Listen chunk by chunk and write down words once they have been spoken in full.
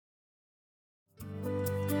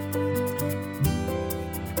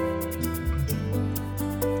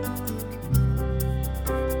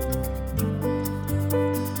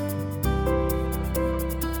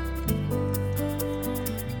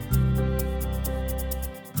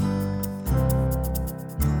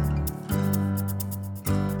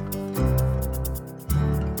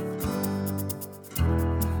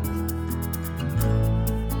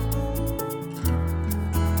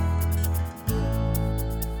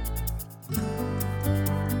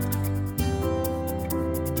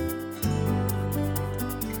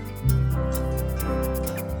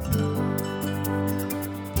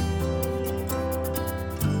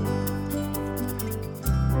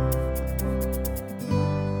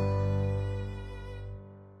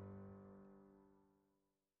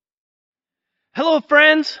Hello,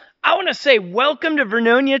 friends. I want to say welcome to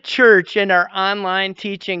Vernonia Church and our online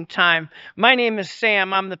teaching time. My name is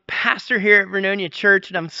Sam. I'm the pastor here at Vernonia Church,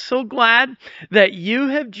 and I'm so glad that you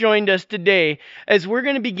have joined us today as we're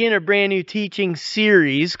going to begin a brand new teaching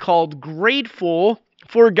series called Grateful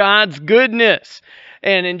for God's Goodness.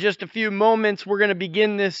 And in just a few moments, we're going to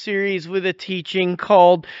begin this series with a teaching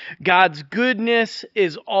called God's Goodness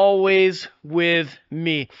is Always with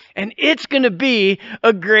Me. And it's going to be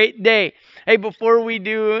a great day. Hey, before we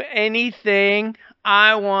do anything,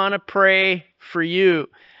 I want to pray for you.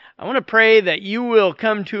 I want to pray that you will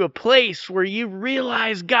come to a place where you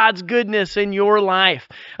realize God's goodness in your life,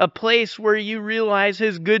 a place where you realize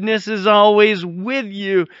His goodness is always with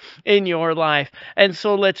you in your life. And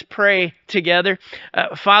so let's pray together.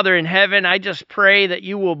 Father in heaven, I just pray that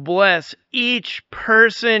you will bless each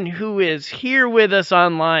person who is here with us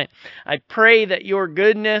online. I pray that your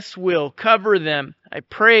goodness will cover them. I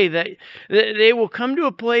pray that they will come to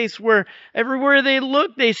a place where everywhere they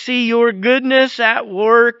look, they see your goodness at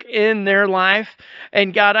work in their life.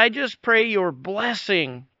 And God, I just pray your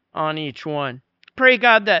blessing on each one. Pray,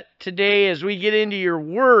 God, that today as we get into your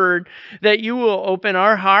word, that you will open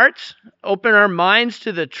our hearts, open our minds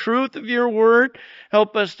to the truth of your word.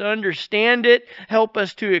 Help us to understand it. Help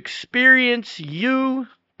us to experience you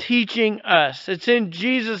teaching us. It's in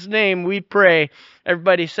Jesus' name we pray.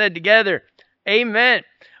 Everybody said together, amen.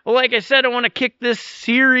 Well, like I said, I want to kick this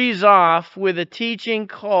series off with a teaching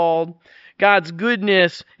called God's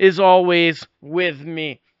Goodness is Always with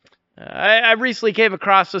Me. I recently came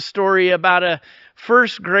across a story about a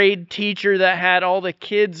first grade teacher that had all the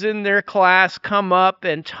kids in their class come up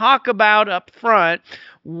and talk about up front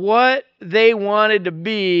what they wanted to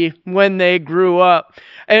be when they grew up.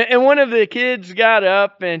 And one of the kids got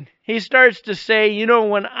up and he starts to say,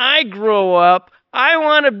 when I grow up, I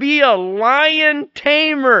want to be a lion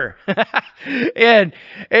tamer. and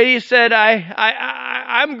he said,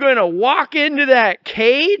 I'm going to walk into that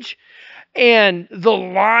cage and the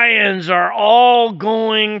lions are all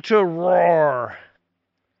going to roar.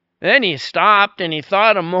 Then he stopped and he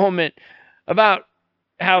thought a moment about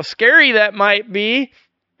how scary that might be.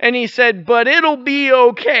 And he said, but it'll be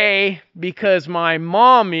okay because my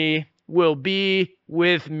mommy will be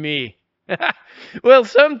with me. Well,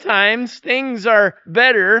 sometimes things are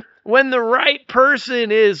better when the right person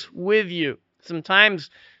is with you. Sometimes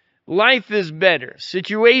life is better.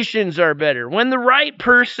 Situations are better when the right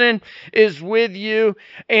person is with you.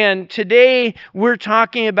 And today we're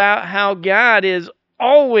talking about how God is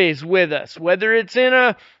always with us, whether it's in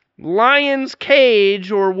a lion's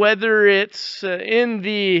cage or whether it's in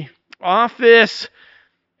the office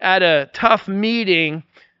at a tough meeting.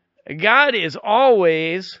 God is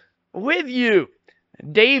always with you.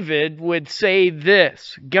 David would say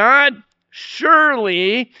this, God,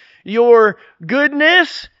 surely your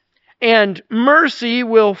goodness and mercy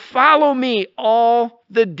will follow me all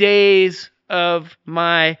the days of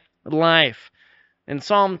my life. In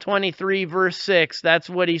Psalm 23, verse 6, that's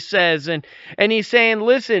what he says. And he's saying,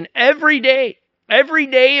 listen, every day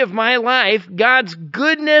of my life, God's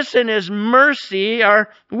goodness and His mercy are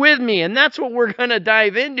with me. And that's what we're going to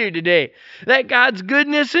dive into today. That God's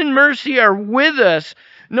goodness and mercy are with us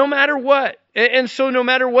no matter what. And so no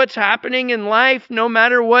matter what's happening in life, no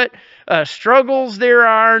matter what struggles there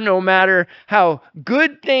are, no matter how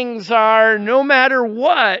good things are, no matter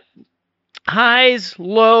what, highs,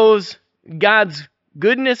 lows, God's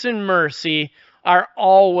goodness and mercy are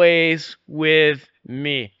always with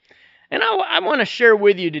me. And I want to share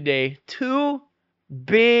with you today two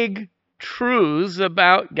big truths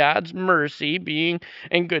about God's mercy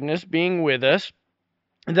and goodness being with us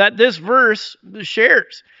that this verse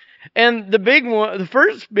shares. And the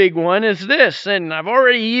first big one is this, and I've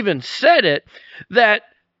already even said it, that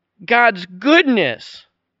God's goodness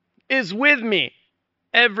is with me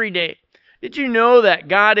every day. Did you know that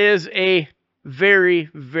God is a very,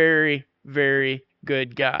 very, very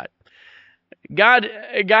good God?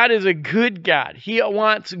 God is a good God. He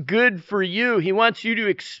wants good for you. He wants you to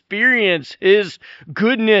experience His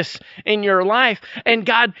goodness in your life. And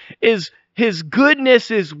His goodness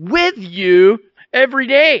is with you every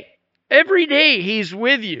day. Every day He's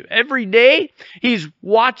with you. Every day He's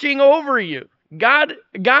watching over you. God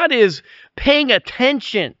is paying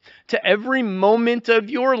attention to every moment of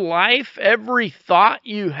your life, every thought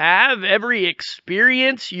you have, every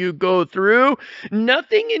experience you go through.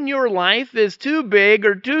 Nothing in your life is too big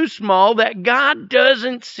or too small that God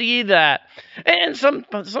doesn't see that. And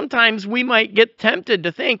sometimes we might get tempted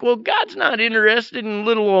to think, well, God's not interested in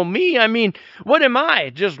little old me. I mean, what am I?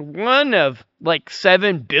 Just one of like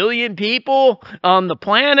 7 billion people on the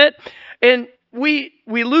planet? And we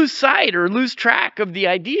lose sight or lose track of the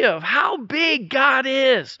idea of how big God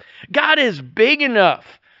is. God is big enough.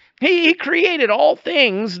 He created all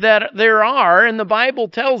things that there are, and the Bible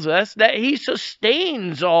tells us that He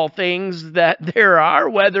sustains all things that there are,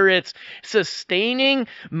 whether it's sustaining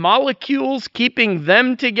molecules, keeping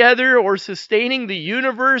them together, or sustaining the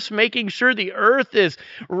universe, making sure the earth is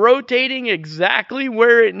rotating exactly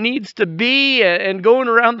where it needs to be and going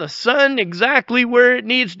around the sun exactly where it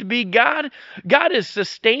needs to be. God is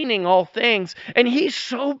sustaining all things, and He's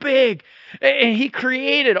so big. And He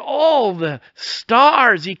created all the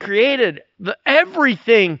stars. He created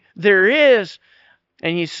everything there is.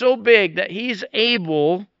 And He's so big that He's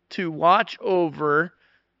able to watch over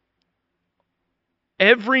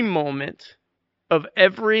every moment of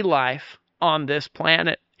every life on this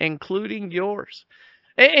planet, including yours.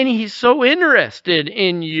 And He's so interested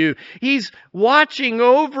in you. He's watching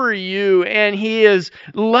over you, and He is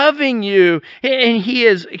loving you, and He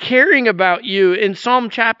is caring about you. In Psalm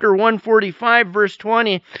chapter 145, verse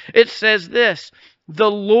 20, it says this: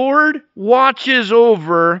 "The Lord watches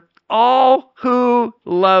over all who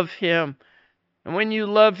love Him." And when you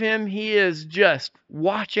love Him, He is just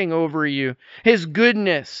watching over you. His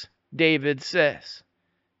goodness, David says,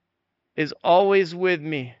 is always with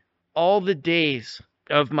me all the days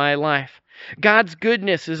of my life. God's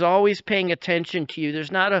goodness is always paying attention to you.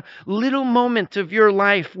 There's not a little moment of your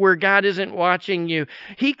life where God isn't watching you.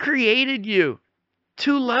 He created you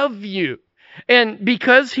to love you. And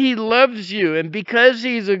because He loves you and because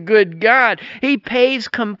He's a good God, He pays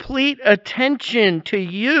complete attention to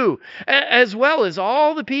you as well as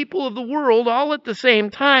all the people of the world all at the same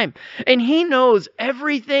time. And He knows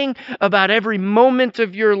everything about every moment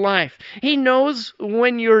of your life. He knows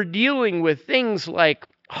when you're dealing with things like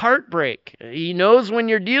heartbreak. He knows when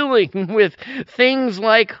you're dealing with things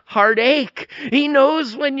like heartache. He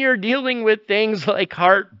knows when you're dealing with things like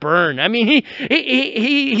heartburn. I mean,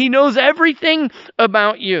 he knows everything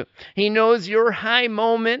about you. He knows your high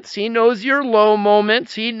moments. He knows your low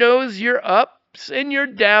moments. He knows your ups and your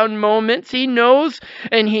down moments. He knows,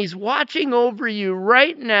 and He's watching over you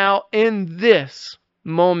right now in this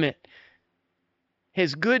moment.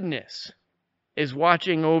 His goodness is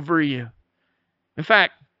watching over you. In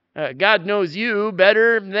fact, God knows you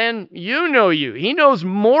better than you know you. He knows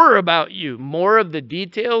more about you, more of the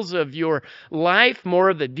details of your life, more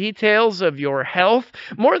of the details of your health,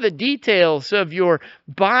 more of the details of your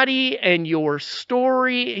body and your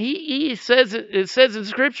story. It says in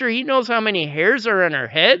Scripture, He knows how many hairs are on our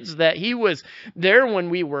heads, that He was there when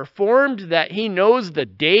we were formed, that He knows the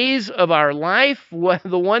days of our life,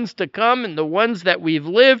 the ones to come and the ones that we've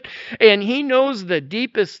lived, and He knows the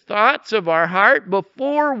deepest thoughts of our heart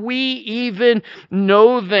before we even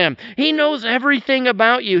know them. He knows everything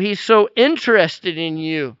about you. He's so interested in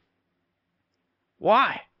you.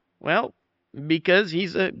 Why? Well, because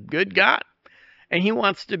He's a good God, and He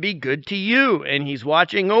wants to be good to you, and He's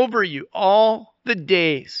watching over you all the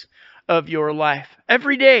days of your life.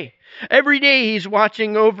 Every day. Every day He's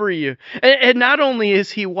watching over you. And not only is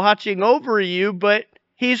He watching over you, but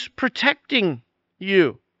He's protecting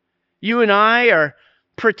you. You and I are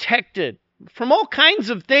protected from all kinds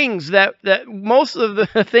of things that most of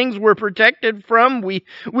the things we're protected from, we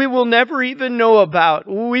will never even know about.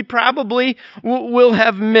 We probably will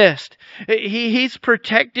have missed. He's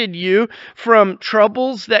protected you from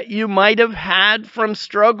troubles that you might have had, from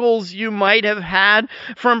struggles you might have had,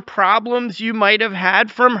 from problems you might have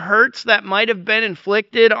had, from hurts that might have been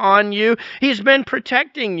inflicted on you. He's been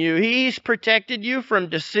protecting you. He's protected you from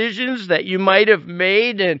decisions that you might have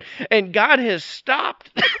made, and God has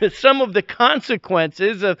stopped some of the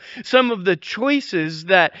consequences of some of the choices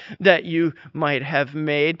that you might have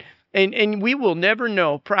made. And we will never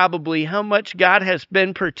know probably how much God has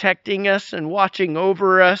been protecting us and watching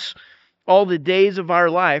over us all the days of our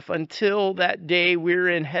life until that day we're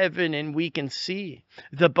in heaven and we can see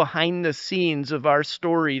the behind the scenes of our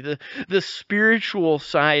story, the spiritual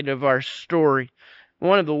side of our story.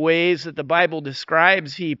 One of the ways that the Bible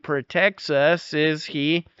describes He protects us is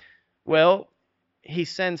He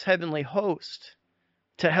sends heavenly hosts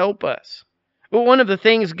to help us. But one of the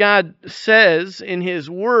things God says in His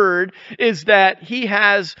Word is that He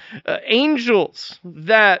has angels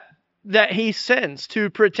that He sends to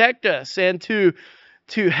protect us and to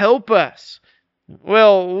help us.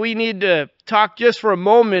 Well, we need to talk just for a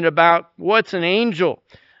moment about what's an angel.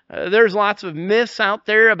 There's lots of myths out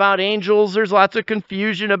there about angels. There's lots of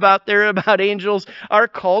confusion about angels. Our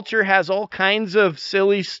culture has all kinds of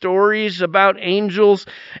silly stories about angels.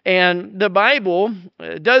 And the Bible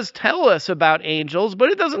does tell us about angels, but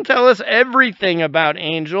it doesn't tell us everything about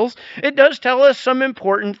angels. It does tell us some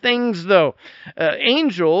important things, though.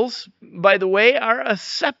 Angels, by the way, are a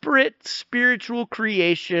separate spiritual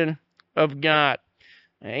creation of God.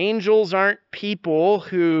 Angels aren't people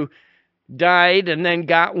who died and then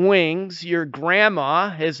got wings. Your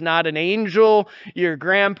grandma is not an angel. Your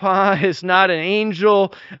grandpa is not an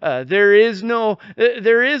angel. There is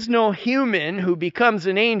no human who becomes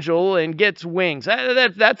an angel and gets wings.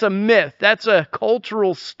 That's a myth. That's a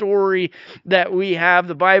cultural story that we have.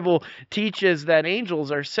 The Bible teaches that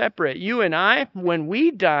angels are separate. You and I, when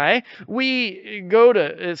we die, we go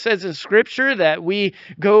to, it says in Scripture that we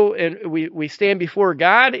go and we stand before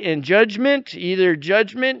God in judgment, either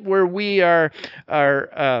judgment where we are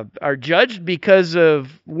judged because of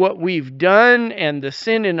what we've done and the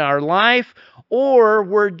sin in our life, or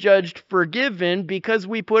we're judged forgiven because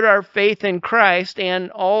we put our faith in Christ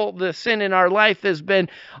and all the sin in our life has been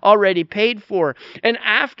already paid for. And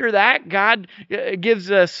after that, God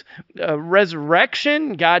gives us a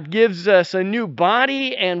resurrection. God gives us a new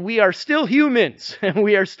body, and we are still humans and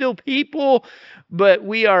we are still people, but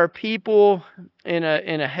we are people in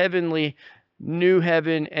a heavenly new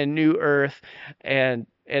heaven and new earth, and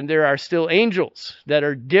there are still angels that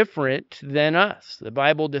are different than us. The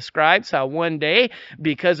Bible describes how one day,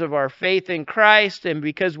 because of our faith in Christ and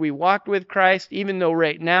because we walked with Christ, even though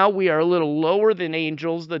right now we are a little lower than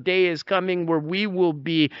angels, the day is coming where we will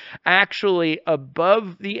be actually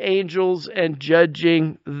above the angels and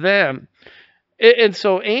judging them. And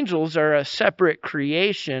so angels are a separate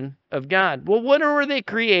creation of God. Well, what were they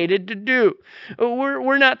created to do?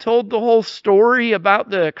 We're not told the whole story about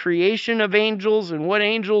the creation of angels and what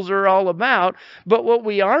angels are all about, but what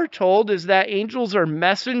we are told is that angels are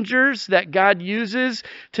messengers that God uses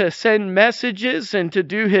to send messages and to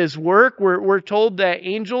do His work. We're told that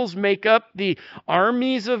angels make up the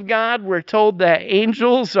armies of God. We're told that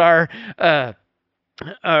angels are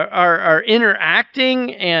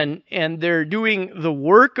interacting and they're doing the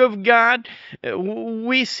work of God.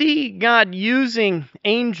 We see God using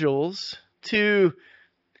angels to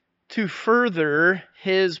further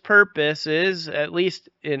His purposes, at least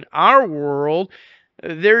in our world.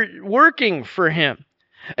 They're working for Him.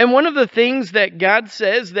 And one of the things that God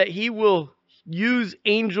says that He will use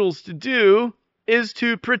angels to do is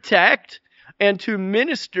to protect and to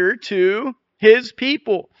minister to His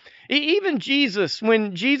people. Even Jesus,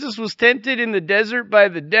 when Jesus was tempted in the desert by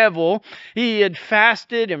the devil, He had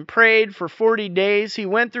fasted and prayed for 40 days. He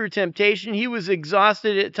went through temptation. He was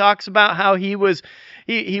exhausted. It talks about how he was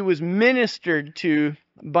ministered to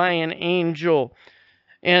by an angel.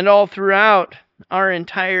 And all throughout our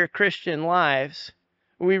entire Christian lives,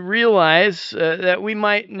 we realize that we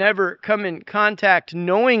might never come in contact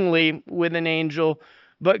knowingly with an angel,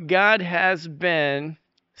 but God has been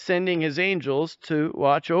sending His angels to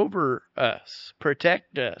watch over us,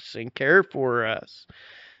 protect us, and care for us.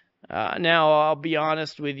 Now, I'll be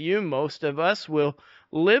honest with you, most of us will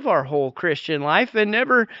live our whole Christian life and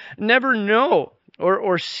never know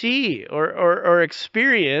or see or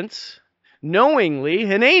experience knowingly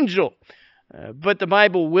an angel. But the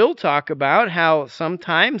Bible will talk about how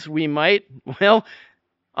sometimes we might,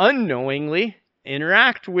 unknowingly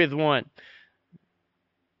interact with one.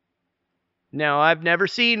 Now, I've never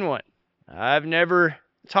seen one. I've never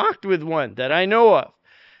talked with one that I know of,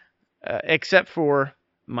 except for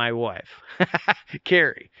my wife,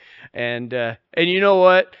 Carrie. And you know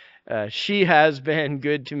what? She has been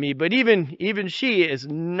good to me, but even she is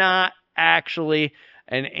not actually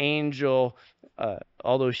an angel,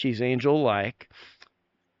 although she's angel-like,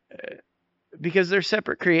 because they're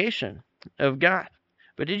separate creation of God.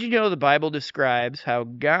 But did you know the Bible describes how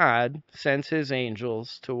God sends His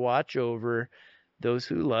angels to watch over those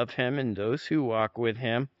who love Him and those who walk with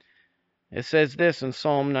Him? It says this in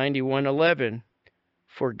Psalm 91:11,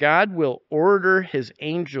 "For God will order His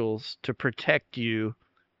angels to protect you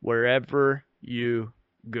wherever you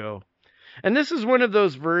go." And this is one of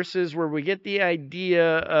those verses where we get the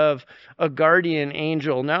idea of a guardian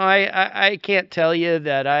angel. Now, I can't tell you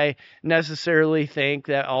that I necessarily think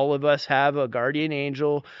that all of us have a guardian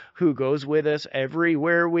angel who goes with us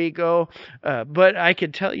everywhere we go. But I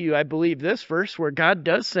could tell you, I believe this verse where God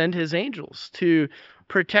does send His angels to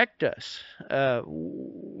protect us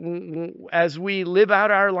as we live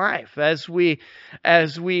out our life, as we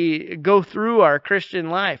go through our Christian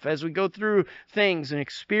life, as we go through things and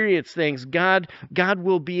experience things. God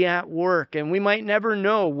will be at work, and we might never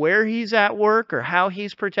know where He's at work or how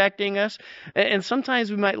He's protecting us. And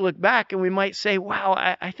sometimes we might look back and we might say, wow,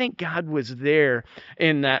 I think God was there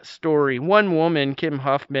in that story. One woman, Kim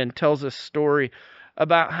Huffman, tells a story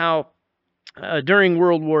about how during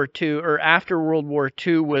World War II, or after World War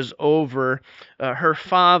II was over, her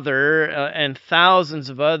father and thousands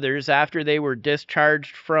of others, after they were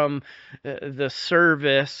discharged from the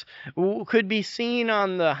service, could be seen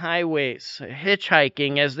on the highways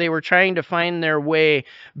hitchhiking as they were trying to find their way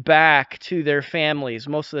back to their families.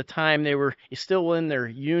 Most of the time they were still in their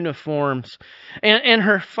uniforms. And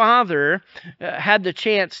her father had the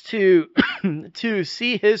chance to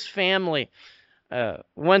see his family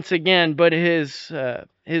once again, but his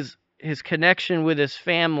connection with his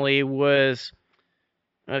family was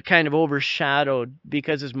kind of overshadowed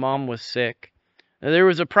because his mom was sick. There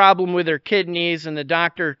was a problem with her kidneys, and the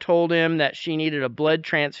doctor told him that she needed a blood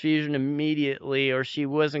transfusion immediately or she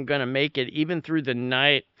wasn't going to make it even through the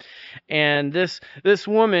night. And this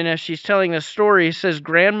woman, as she's telling the story, says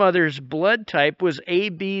grandmother's blood type was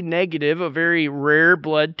AB negative, a very rare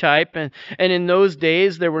blood type. And in those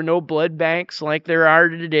days, there were no blood banks like there are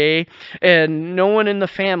today. And no one in the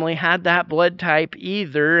family had that blood type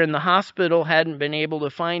either. And the hospital hadn't been able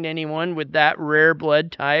to find anyone with that rare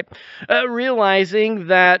blood type. Realizing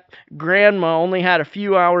that grandma only had a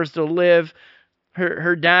few hours to live,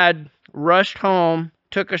 her dad rushed home,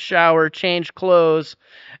 took a shower, changed clothes,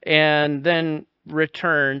 and then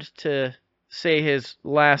returned to say his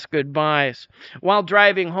last goodbyes. While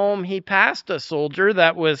driving home, he passed a soldier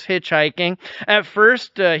that was hitchhiking. At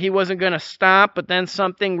first, he wasn't going to stop, but then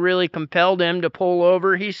something really compelled him to pull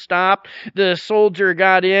over. He stopped. The soldier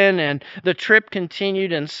got in, and the trip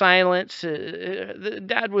continued in silence. The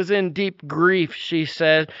dad was in deep grief, she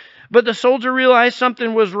said. But the soldier realized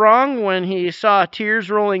something was wrong when he saw tears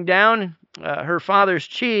rolling down her father's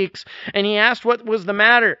cheeks, and he asked what was the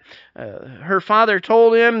matter. Her father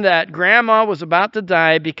told him that grandma was about to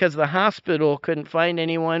die because the hospital couldn't find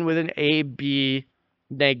anyone with an AB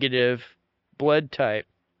negative blood type.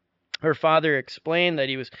 Her father explained that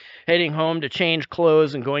he was heading home to change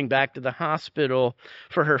clothes and going back to the hospital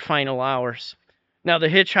for her final hours. Now the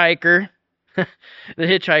hitchhiker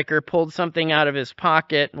pulled something out of his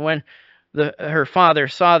pocket, and when her father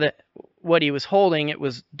saw that what he was holding, it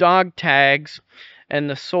was dog tags, and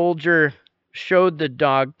the soldier showed the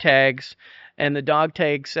dog tags, and the dog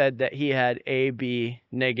tag said that he had AB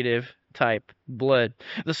negative type blood.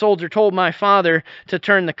 The soldier told my father to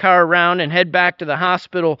turn the car around and head back to the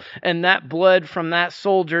hospital, and that blood from that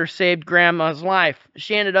soldier saved grandma's life.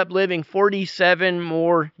 She ended up living 47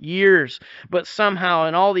 more years, but somehow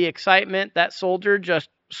in all the excitement, that soldier just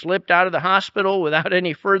slipped out of the hospital without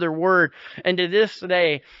any further word, and to this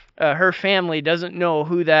day, her family doesn't know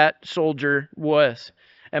who that soldier was.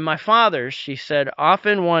 And my father, she said,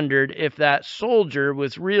 often wondered if that soldier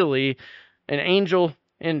was really an angel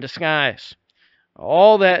in disguise.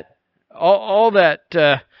 All that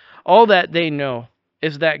they know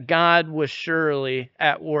is that God was surely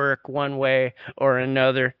at work one way or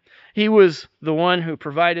another. He was the one who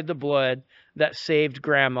provided the blood that saved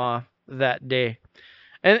grandma that day.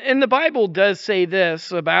 And the Bible does say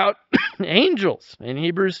this about angels in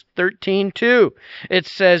Hebrews 13:2. It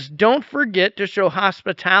says, "Don't forget to show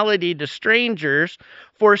hospitality to strangers,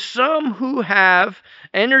 for some who have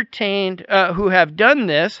done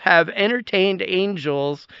this have entertained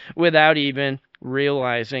angels without even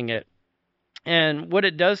realizing it." And what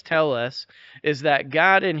it does tell us is that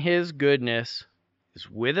God in His goodness is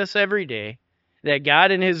with us every day, that God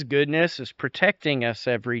in His goodness is protecting us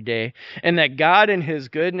every day, and that God in His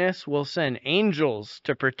goodness will send angels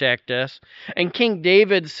to protect us. And King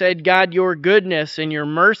David said, "God, your goodness and your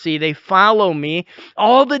mercy, they follow me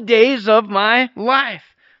all the days of my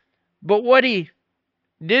life." But what he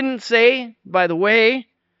didn't say, by the way,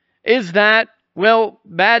 is that, well,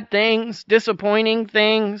 bad things, disappointing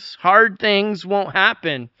things, hard things won't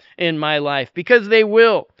happen in my life, because they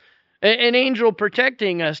will. An angel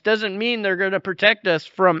protecting us doesn't mean they're going to protect us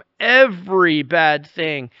from every bad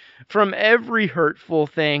thing, from every hurtful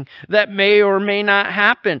thing that may or may not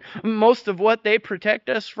happen. Most of what they protect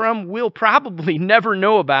us from we'll probably never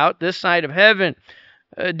know about this side of heaven.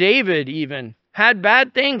 David even had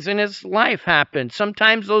bad things in his life happen.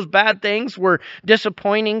 Sometimes those bad things were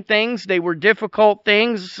disappointing things. They were difficult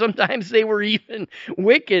things. Sometimes they were even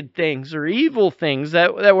wicked things or evil things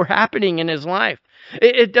that were happening in his life.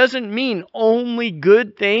 It doesn't mean only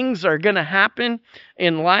good things are going to happen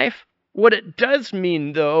in life. What it does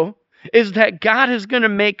mean, though, is that God is going to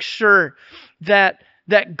make sure that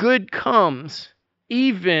good comes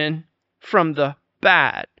even from the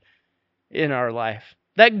bad in our life.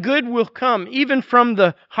 That good will come even from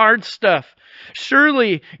the hard stuff.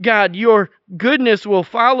 Surely, God, your goodness will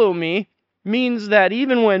follow me means that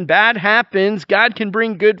even when bad happens, God can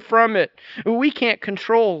bring good from it. We can't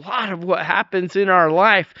control a lot of what happens in our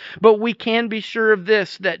life, but we can be sure of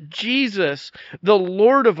this, that Jesus, the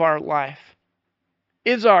Lord of our life,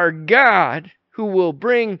 is our God who will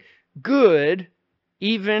bring good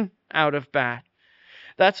even out of bad.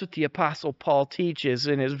 That's what the Apostle Paul teaches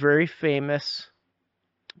in his very famous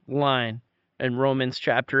line in Romans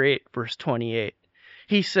chapter 8, verse 28.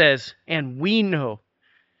 He says, "And we know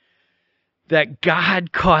that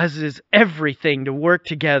God causes everything to work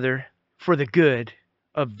together for the good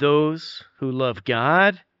of those who love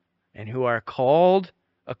God and who are called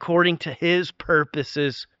according to his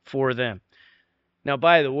purposes for them." Now,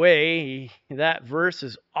 by the way, that verse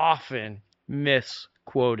is often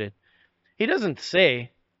misquoted. He doesn't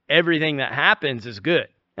say everything that happens is good.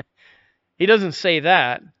 He doesn't say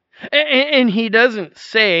that. And he doesn't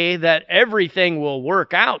say that everything will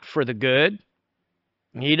work out for the good.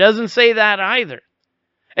 He doesn't say that either.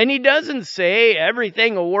 And he doesn't say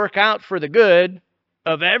everything will work out for the good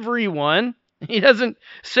of everyone. He doesn't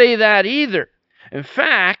say that either. In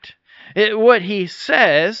fact, what he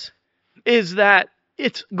says is that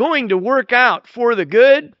it's going to work out for the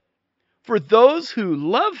good for those who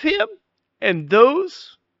love him and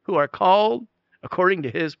those who are called according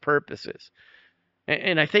to his purposes.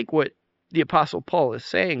 And I think what the Apostle Paul is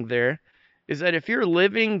saying there is that if you're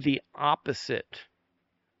living the opposite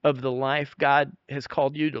of the life God has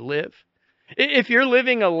called you to live, if you're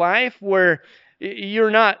living a life where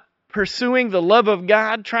you're not pursuing the love of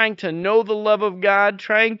God, trying to know the love of God,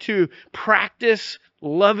 trying to practice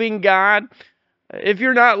loving God, if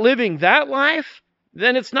you're not living that life,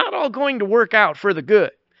 then it's not all going to work out for the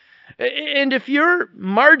good. And if you're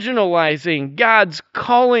marginalizing God's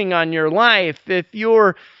calling on your life, if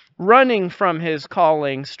you're running from his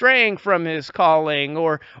calling, straying from his calling,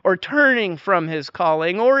 or turning from his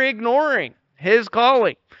calling, or ignoring his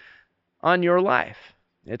calling on your life,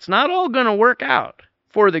 it's not all going to work out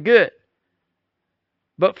for the good.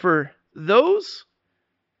 But for those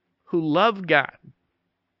who love God,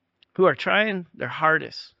 who are trying their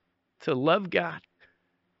hardest to love God,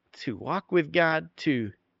 to walk with God,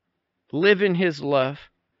 to live in his love,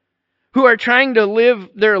 who are trying to live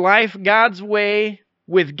their life God's way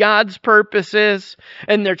with God's purposes,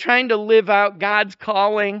 and they're trying to live out God's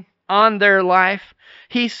calling on their life,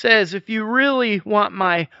 he says, if you really want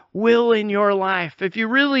my will in your life, if you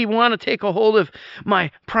really want to take a hold of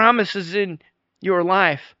my promises in your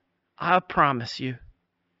life, I promise you,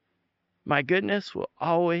 my goodness will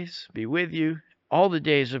always be with you all the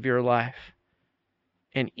days of your life.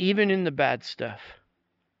 And even in the bad stuff,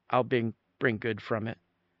 I'll bring good from it.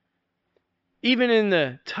 Even in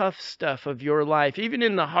the tough stuff of your life, even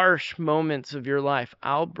in the harsh moments of your life,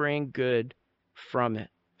 I'll bring good from it.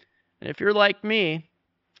 And if you're like me,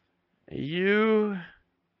 you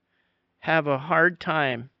have a hard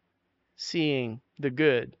time seeing the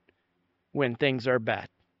good when things are bad.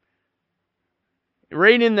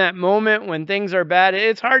 Right in that moment when things are bad,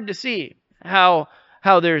 it's hard to see how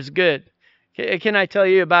there's good. Can I tell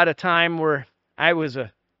you about a time where I was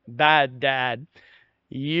a bad dad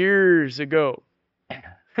years ago?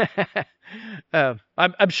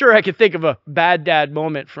 I'm sure I could think of a bad dad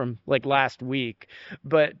moment from like last week,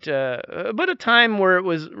 but a time where it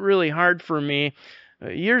was really hard for me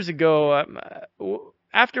years ago.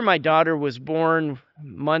 After my daughter was born,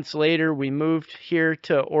 months later, we moved here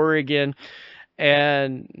to Oregon,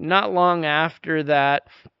 and not long after that,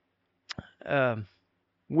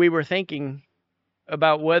 we were thinking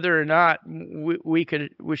about whether or not we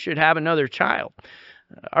should have another child.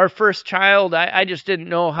 Our first child, I just didn't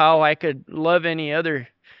know how I could love any other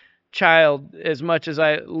child as much as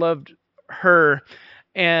I loved her.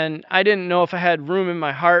 And I didn't know if I had room in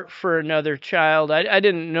my heart for another child. I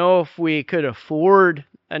didn't know if we could afford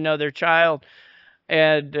another child.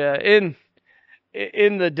 And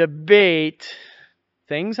in the debate,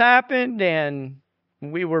 things happened and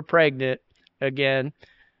we were pregnant again.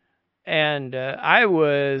 And I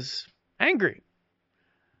was angry.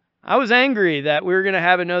 I was angry that we were going to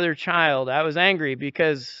have another child. I was angry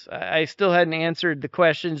because I still hadn't answered the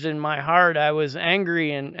questions in my heart. I was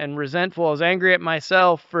angry and resentful. I was angry at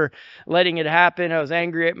myself for letting it happen. I was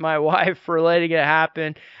angry at my wife for letting it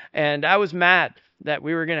happen. And I was mad that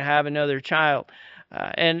we were going to have another child.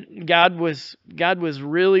 And God was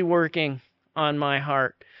really working on my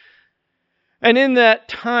heart. And in that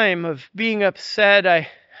time of being upset,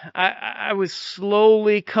 I was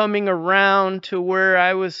slowly coming around to where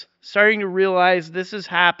I was starting to realize this is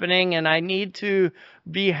happening and I need to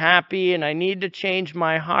be happy and I need to change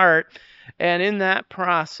my heart. And in that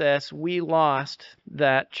process, we lost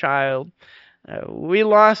that child. We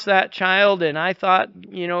lost that child, and I thought,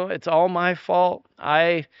 it's all my fault.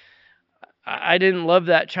 I didn't love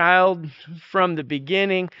that child from the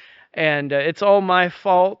beginning, and it's all my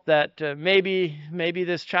fault that maybe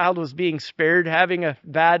this child was being spared having a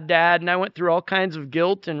bad dad. And I went through all kinds of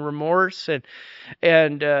guilt and remorse, and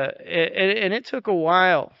it took a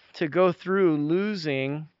while to go through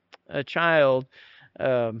losing a child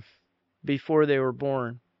before they were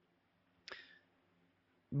born.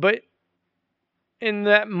 But in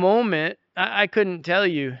that moment, I couldn't tell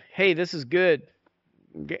you, hey, this is good.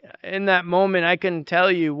 In that moment, I couldn't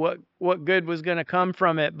tell you what good was going to come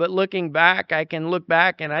from it. But looking back, I can look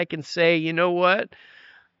back and I can say, you know what?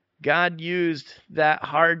 God used that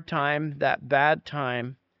hard time, that bad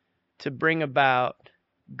time, to bring about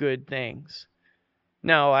good things.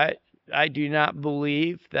 Now, I do not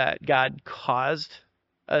believe that God caused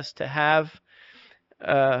us to have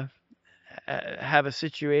a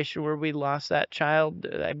situation where we lost that child.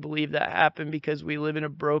 I believe that happened because we live in a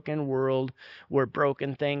broken world where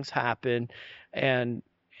broken things happen and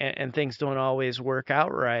things don't always work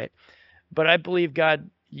out right. But I believe God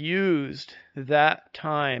used that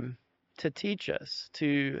time to teach us,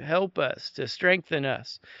 to help us, to strengthen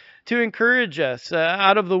us, to encourage us.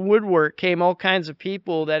 Out of the woodwork came all kinds of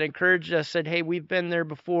people that encouraged us, said, hey, we've been there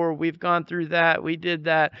before, we've gone through that, we did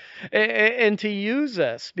that, and to use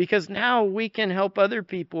us, because now we can help other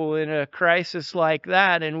people in a crisis like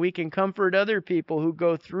that, and we can comfort other people who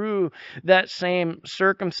go through that same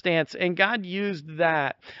circumstance. And God used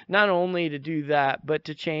that not only to do that, but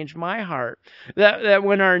to change my heart. That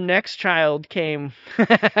when our next child came,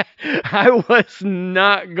 I was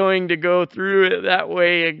not going to go through it that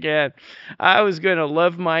way again. I was going to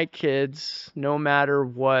love my kids no matter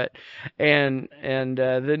what. And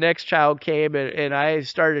the next child came, and I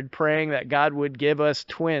started praying that God would give us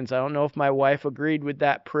twins. I don't know if my wife agreed with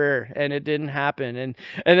that prayer, and it didn't happen. And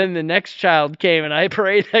then the next child came, and I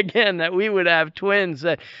prayed again that we would have twins.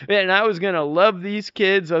 And I was going to love these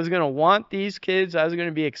kids. I was going to want these kids. I was going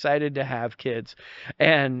to be excited to have kids.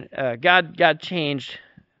 And God changed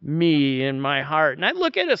me in my heart. And I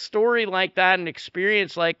look at a story like that, an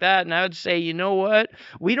experience like that, and I would say, you know what?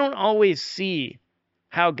 We don't always see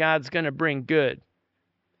how God's going to bring good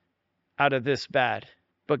out of this bad,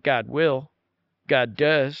 but God will. God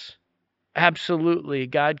does. Absolutely,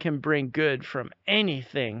 God can bring good from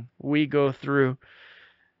anything we go through.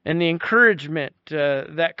 And the encouragement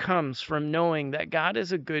that comes from knowing that God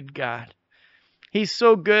is a good God. He's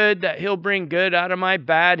so good that he'll bring good out of my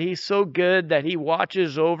bad. He's so good that he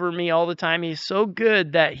watches over me all the time. He's so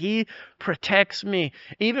good that he protects me.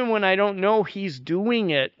 Even when I don't know he's doing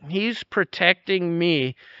it, he's protecting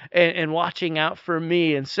me and watching out for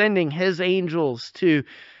me and sending his angels to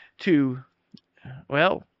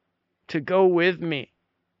go with me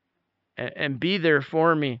and be there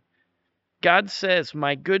for me. God says,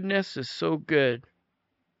 my goodness is so good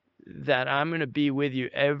that I'm going to be with you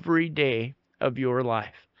every day of your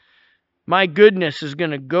life. My goodness is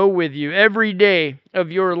going to go with you every day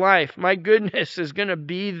of your life. My goodness is going to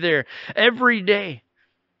be there every day.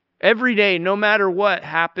 Every day, no matter what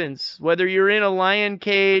happens, whether you're in a lion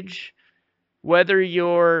cage, whether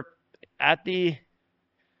you're at the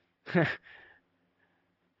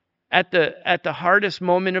at the hardest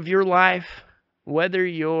moment of your life, whether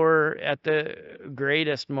you're at the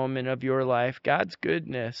greatest moment of your life, God's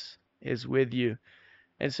goodness is with you.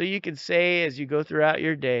 And so you can say as you go throughout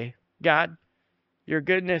your day, God, your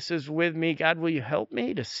goodness is with me. God, will you help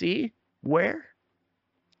me to see where?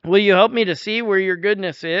 Will you help me to see where your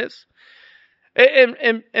goodness is?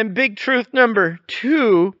 And big truth number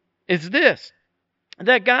 2 is this,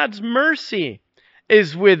 that God's mercy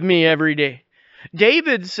is with me every day.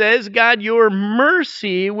 David says, God, your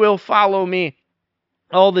mercy will follow me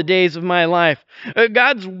all the days of my life.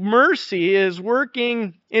 God's mercy is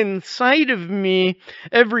working inside of me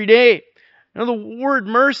every day. Now, the word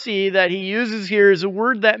mercy that he uses here is a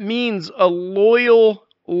word that means a loyal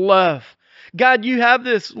love. God, you have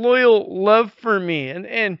this loyal love for me,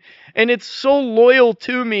 and it's so loyal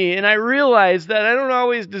to me, and I realize that I don't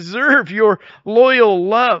always deserve your loyal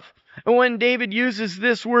love. And when David uses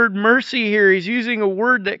this word mercy here, he's using a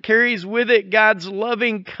word that carries with it God's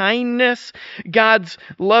loving kindness, God's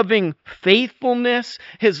loving faithfulness,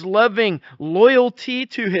 his loving loyalty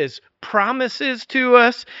to his promises to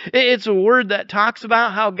us. It's a word that talks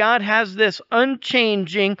about how God has this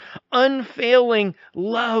unchanging, unfailing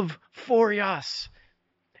love for us.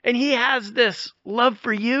 And He has this love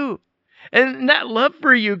for you. And that love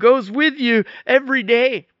for you goes with you every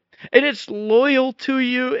day. And it's loyal to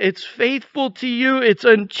you. It's faithful to you. It's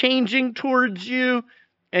unchanging towards you.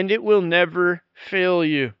 And it will never fail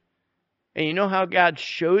you. And you know how God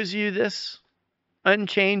shows you this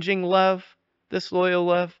unchanging love, this loyal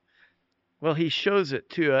love? Well, He shows it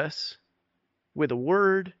to us with a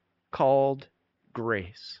word called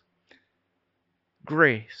grace.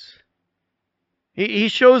 Grace. He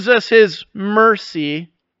shows us His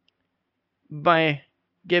mercy by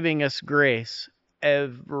giving us grace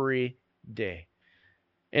every day.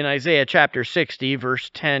 In Isaiah chapter 60, verse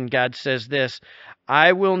 10, God says this,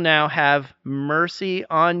 I will now have mercy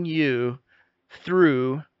on you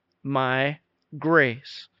through my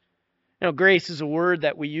grace. You know, grace is a word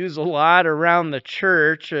that we use a lot around the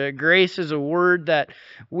church. Grace is a word that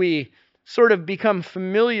we sort of become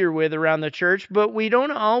familiar with around the church, but we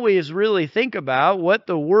don't always really think about what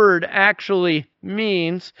the word actually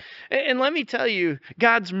means. And let me tell you,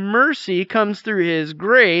 God's mercy comes through His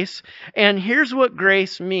grace, and here's what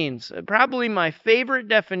grace means. Probably my favorite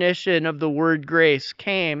definition of the word grace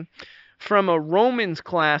came from a Romans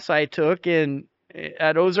class I took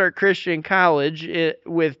at Ozark Christian College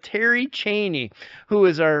with Terry Cheney, who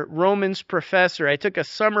is our Romans professor. I took a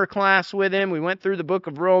summer class with him. We went through the book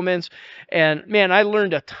of Romans, and man, I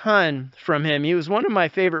learned a ton from him. He was one of my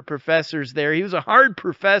favorite professors there. He was a hard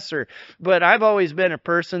professor, but I've always been a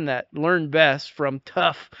person that learned best from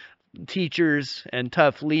tough teachers and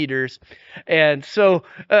tough leaders. And so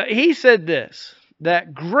he said this,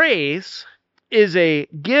 that grace is a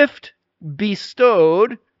gift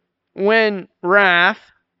bestowed when wrath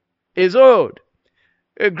is owed.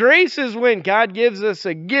 Grace is when God gives us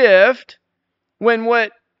a gift when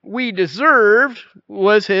what we deserved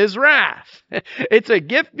was His wrath. It's a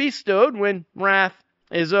gift bestowed when wrath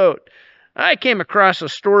is owed. I came across a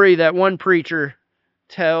story that one preacher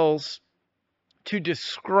tells to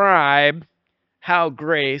describe how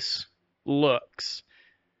grace looks.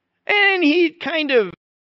 And he kind of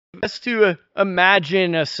has to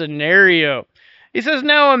imagine a scenario. He says,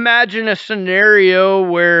 now imagine a scenario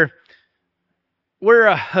where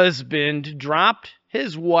a husband dropped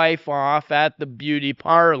his wife off at the beauty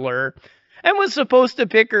parlor and was supposed to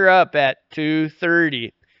pick her up at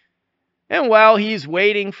 2:30. And while he's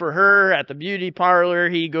waiting for her at the beauty parlor,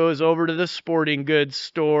 he goes over to the sporting goods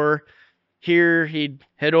store. Here he'd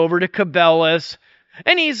head over to Cabela's.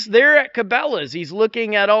 And he's there at Cabela's. He's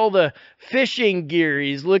looking at all the fishing gear.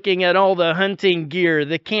 He's looking at all the hunting gear,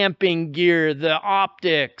 the camping gear, the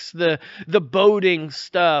optics, the boating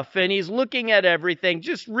stuff. And he's looking at everything,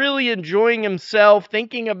 just really enjoying himself,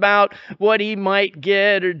 thinking about what he might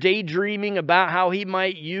get or daydreaming about how he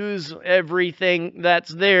might use everything that's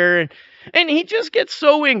there. And he just gets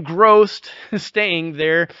so engrossed staying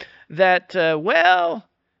there that,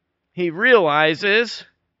 he realizes,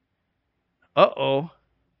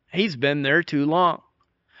 he's been there too long.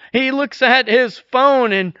 He looks at his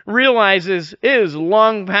phone and realizes it is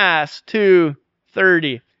long past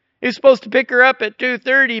 2:30. He's supposed to pick her up at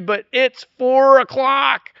 2:30, but it's 4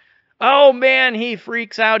 o'clock. Oh man, he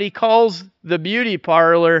freaks out. He calls the beauty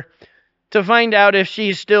parlor to find out if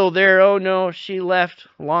she's still there. Oh no, she left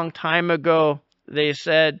a long time ago, they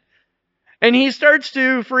said. And he starts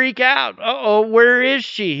to freak out. Where is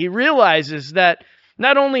she? He realizes that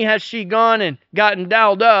not only has she gone and gotten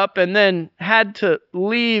dialed up and then had to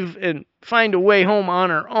leave and find a way home on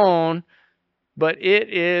her own, but it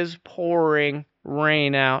is pouring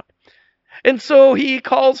rain out. And so he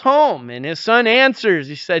calls home and his son answers.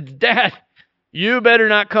 He said, Dad, you better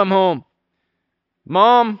not come home.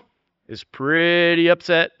 Mom is pretty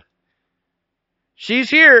upset. She's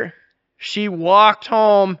here. She walked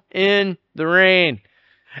home in the rain.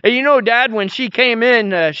 And you know, Dad, when she came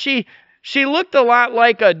in, she looked a lot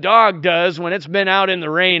like a dog does when it's been out in the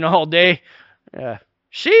rain all day.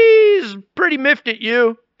 She's pretty miffed at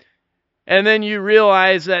you. And then you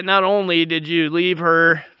realize that not only did you leave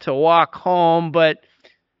her to walk home, but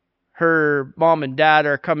her mom and dad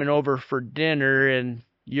are coming over for dinner and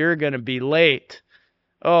you're going to be late.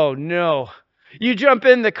 Oh no. You jump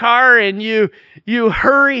in the car and you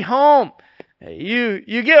hurry home.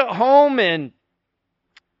 You get home and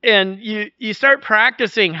you start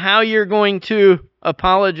practicing how you're going to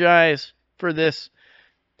apologize for this.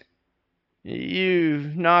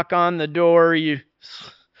 You knock on the door, you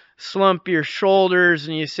slump your shoulders,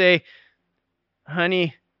 and you say,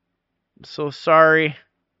 honey, I'm so sorry.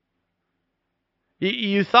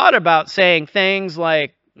 You thought about saying things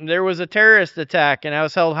like, there was a terrorist attack and I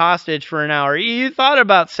was held hostage for an hour. You thought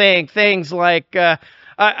about saying things like,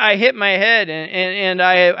 I hit my head and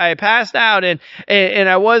I passed out and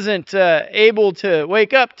I wasn't able to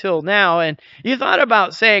wake up till now. And you thought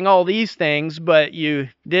about saying all these things, but you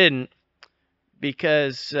didn't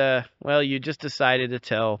because, well, you just decided to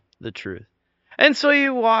tell the truth. And so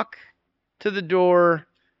you walk to the door,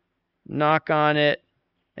 knock on it,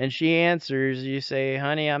 and she answers. You say,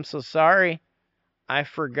 honey, I'm so sorry. I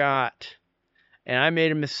forgot. And I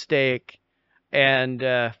made a mistake. And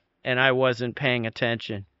I wasn't paying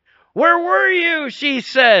attention. Where were you? She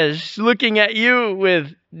says, looking at you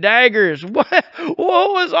with daggers. What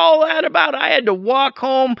was all that about? I had to walk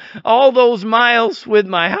home all those miles with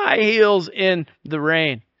my high heels in the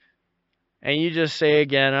rain. And you just say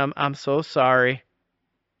again, I'm so sorry.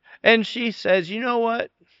 And she says, you know what?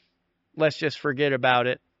 Let's just forget about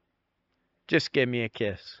it. Just give me a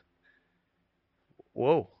kiss.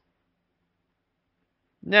 Whoa.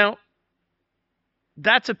 Now,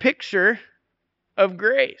 that's a picture of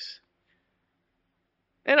grace.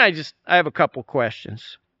 And I have a couple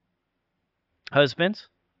questions. Husbands,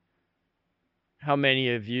 how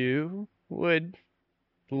many of you would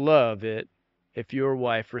love it if your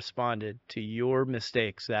wife responded to your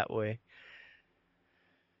mistakes that way?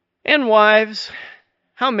 And wives,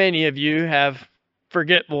 how many of you have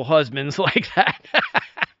forgetful husbands like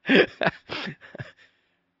that?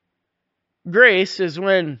 Grace is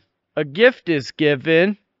when a gift is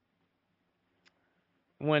given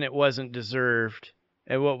when it wasn't deserved.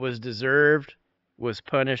 And what was deserved was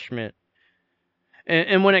punishment.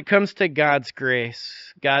 And when it comes to God's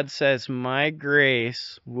grace, God says, my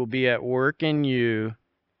grace will be at work in you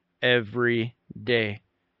every day.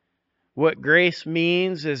 What grace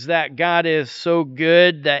means is that God is so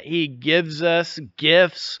good that He gives us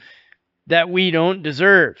gifts that we don't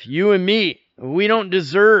deserve. You and me, we don't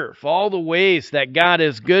deserve all the ways that God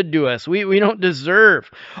is good to us. We don't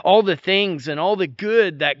deserve all the things and all the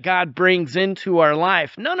good that God brings into our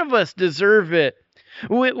life. None of us deserve it.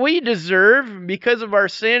 We deserve, because of our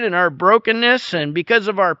sin and our brokenness and because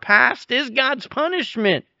of our past, is God's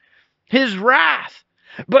punishment, His wrath.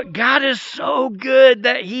 But God is so good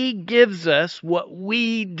that He gives us what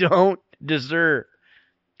we don't deserve.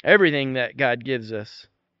 Everything that God gives us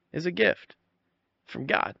is a gift from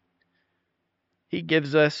God. He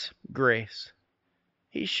gives us grace.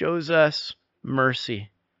 He shows us mercy.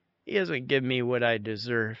 He doesn't give me what I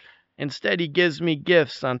deserve. Instead, He gives me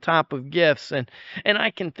gifts on top of gifts. And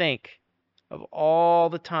I can think of all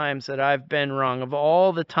the times that I've been wrong, of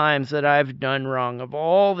all the times that I've done wrong, of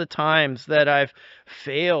all the times that I've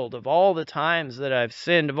failed, of all the times that I've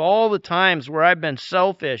sinned, of all the times where I've been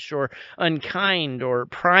selfish or unkind or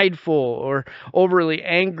prideful or overly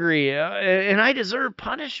angry. And I deserve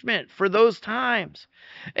punishment for those times.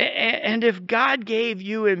 And if God gave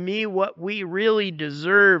you and me what we really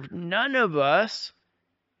deserved, none of us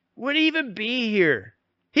would even be here.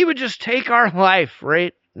 He would just take our life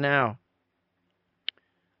right now.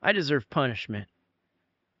 I deserve punishment.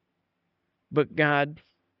 But God,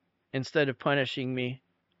 instead of punishing me,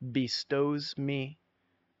 bestows me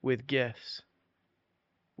with gifts,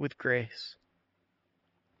 with grace.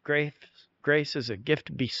 Grace is a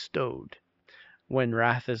gift bestowed when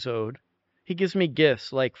wrath is owed. He gives me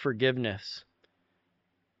gifts like forgiveness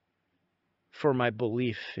for my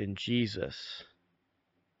belief in Jesus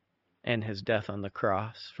and His death on the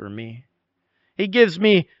cross for me. He gives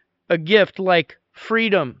me a gift like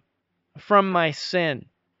freedom from my sin,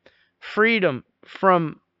 freedom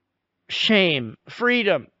from shame,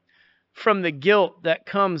 freedom from the guilt that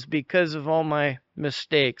comes because of all my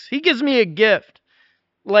mistakes. He gives me a gift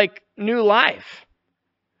like new life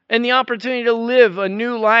and the opportunity to live a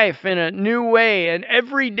new life in a new way, and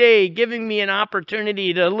every day giving me an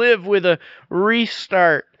opportunity to live with a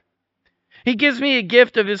restart. He gives me a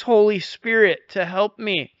gift of His Holy Spirit to help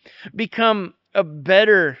me become a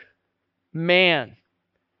better man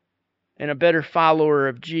and a better follower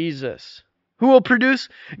of Jesus, who will produce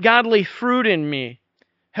godly fruit in me,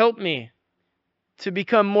 help me to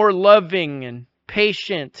become more loving and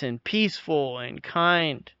patient and peaceful and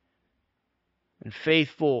kind and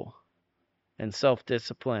faithful and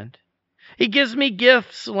self-disciplined. He gives me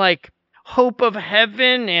gifts like hope of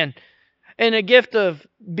heaven and a gift of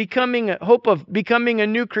hope of becoming a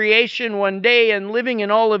new creation one day and living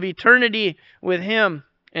in all of eternity with Him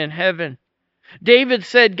in heaven. David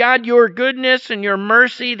said, God, your goodness and your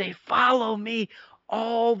mercy, they follow me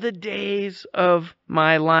all the days of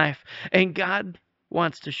my life. And God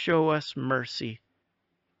wants to show us mercy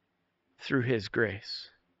through His grace.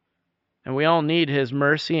 And we all need His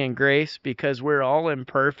mercy and grace because we're all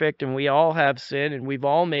imperfect and we all have sin and we've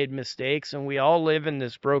all made mistakes and we all live in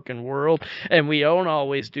this broken world and we don't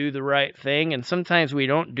always do the right thing. And sometimes we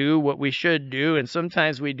don't do what we should do. And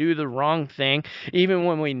sometimes we do the wrong thing, even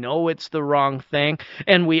when we know it's the wrong thing.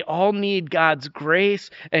 And we all need God's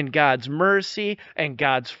grace and God's mercy and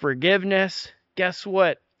God's forgiveness. Guess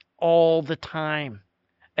what? All the time.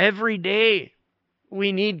 Every day,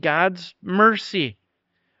 we need God's mercy.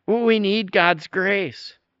 We need God's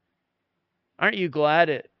grace. Aren't you glad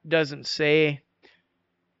it doesn't say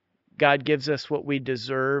God gives us what we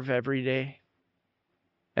deserve every day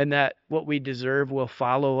and that what we deserve will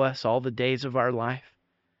follow us all the days of our life?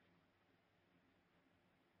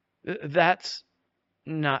 That's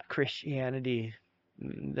not Christianity.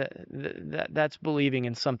 That's believing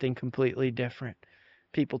in something completely different.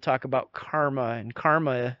 People talk about karma, and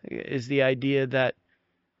karma is the idea that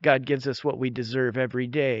God gives us what we deserve every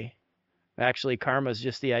day. Actually, karma is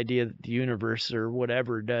just the idea that the universe or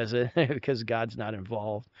whatever does it because God's not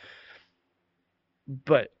involved.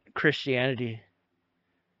 But Christianity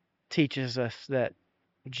teaches us that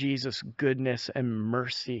Jesus' goodness and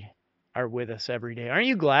mercy are with us every day. Aren't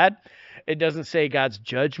you glad it doesn't say God's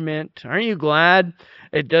judgment? Aren't you glad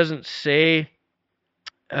it doesn't say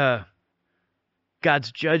God's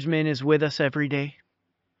judgment is with us every day?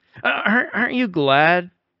 Aren't you glad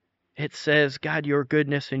it says, God, your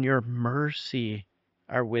goodness and your mercy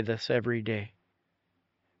are with us every day?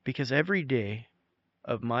 Because every day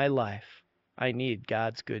of my life, I need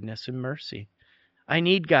God's goodness and mercy. I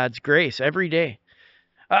need God's grace every day.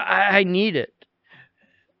 I need it.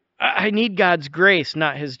 I need God's grace,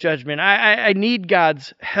 not His judgment. I need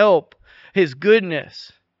God's help, His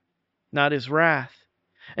goodness, not His wrath.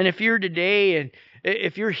 And if you're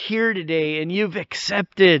here today and you've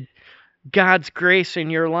accepted God's grace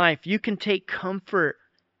in your life, you can take comfort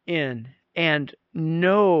in and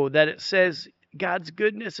know that it says God's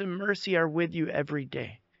goodness and mercy are with you every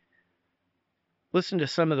day. Listen to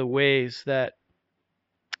some of the ways that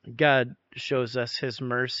God shows us His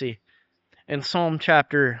mercy. In Psalm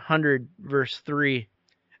chapter 100, verse 3,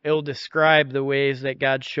 it will describe the ways that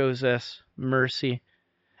God shows us mercy.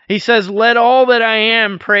 He says, let all that I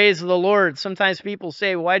am praise the Lord. Sometimes people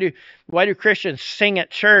say, why do Christians sing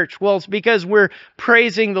at church? Well, it's because we're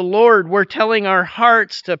praising the Lord. We're telling our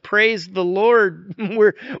hearts to praise the Lord.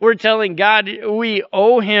 We're telling God we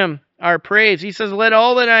owe Him our praise. He says, let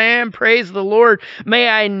all that I am praise the Lord. May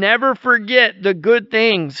I never forget the good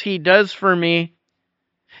things He does for me.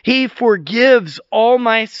 He forgives all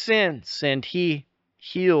my sins and He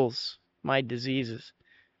heals my diseases.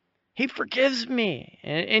 He forgives me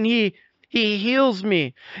and He heals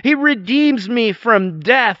me. He redeems me from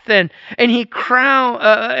death and He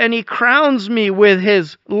crowns me with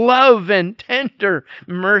His love and tender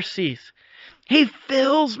mercies. He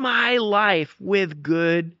fills my life with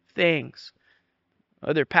good things.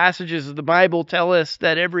 Other passages of the Bible tell us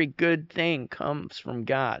that every good thing comes from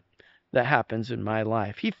God that happens in my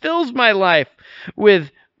life. He fills my life with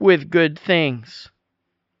good things.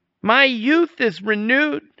 My youth is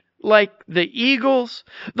renewed like the eagles.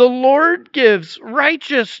 The Lord gives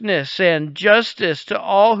righteousness and justice to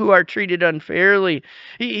all who are treated unfairly.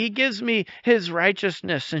 He gives me His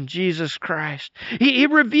righteousness in Jesus Christ. He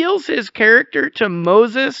reveals His character to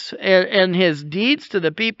Moses and His deeds to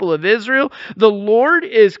the people of Israel. The Lord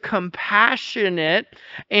is compassionate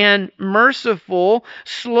and merciful,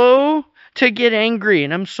 slow to get angry.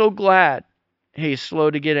 And I'm so glad He's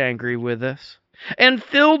slow to get angry with us. And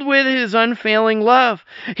filled with His unfailing love.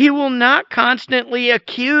 He will not constantly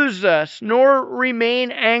accuse us, nor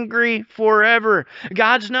remain angry forever.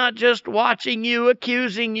 God's not just watching you,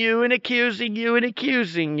 accusing you, and accusing you, and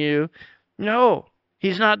accusing you. No,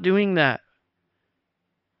 He's not doing that.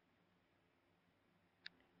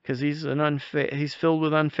 Because He's filled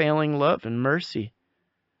with unfailing love and mercy.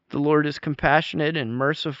 The Lord is compassionate and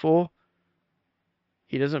merciful.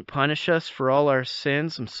 He doesn't punish us for all our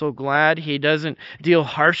sins. I'm so glad He doesn't deal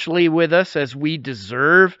harshly with us as we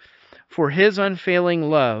deserve. For His unfailing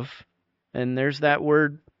love, and there's that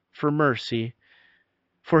word for mercy,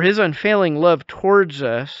 for His unfailing love towards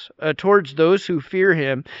us, towards those who fear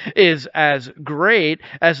Him, is as great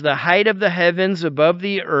as the height of the heavens above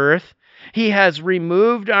the earth. He has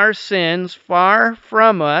removed our sins far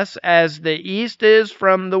from us as the east is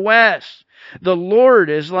from the west. The Lord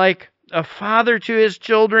is like a father to His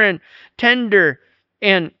children, tender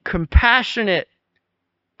and compassionate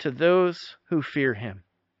to those who fear Him.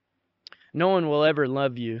 No one will ever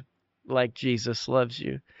love you like Jesus loves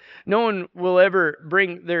you. No one will ever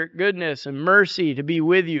bring their goodness and mercy to be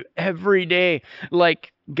with you every day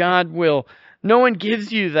like God will No one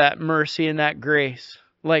gives you that mercy and that grace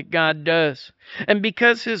like God does. And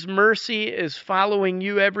because His mercy is following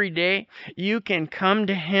you every day, you can come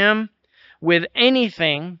to Him with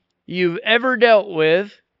anything you've ever dealt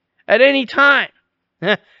with at any time.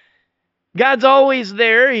 God's always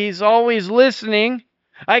there. He's always listening.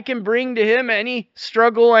 I can bring to Him any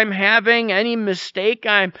struggle I'm having, any mistake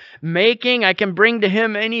I'm making. I can bring to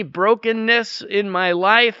Him any brokenness in my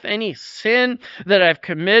life, any sin that I've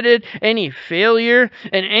committed, any failure.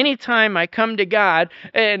 And anytime I come to God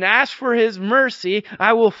and ask for His mercy,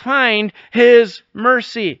 I will find His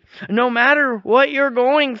mercy. No matter what you're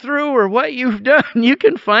going through or what you've done, you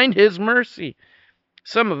can find His mercy.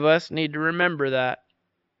 Some of us need to remember that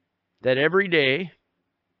every day,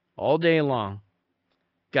 all day long,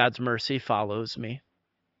 God's mercy follows me.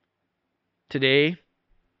 Today,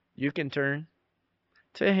 you can turn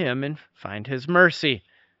to Him and find His mercy.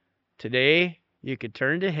 Today, you can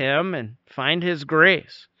turn to Him and find His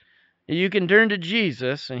grace. You can turn to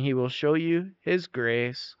Jesus and He will show you His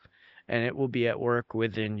grace, and it will be at work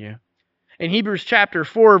within you. In Hebrews chapter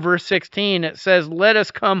 4, verse 16, it says, "Let us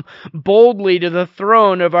come boldly to the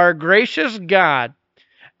throne of our gracious God.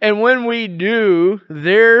 And when we do,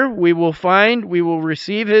 there we will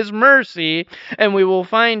receive His mercy, and we will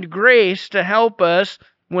find grace to help us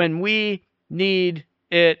when we need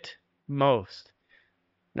it most."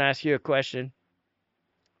 Can I ask you a question?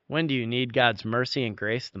 When do you need God's mercy and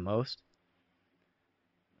grace the most?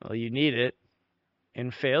 Well, you need it in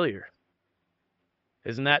failure.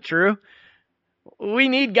 Isn't that true? We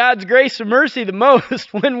need God's grace and mercy the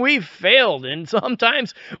most when we've failed, and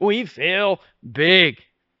sometimes we fail big.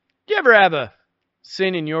 Do you ever have a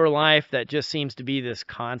sin in your life that just seems to be this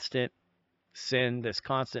constant sin, this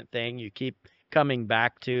constant thing you keep coming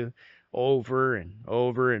back to over and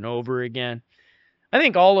over and over again? I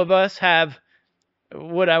think all of us have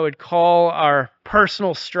what I would call our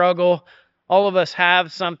personal struggle. All of us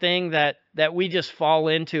have something that we just fall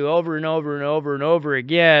into over and over and over and over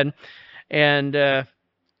again. And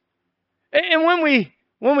when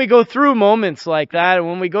we go through moments like that, and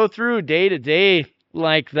when we go through day to day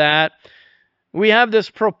like that, we have this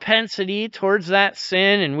propensity towards that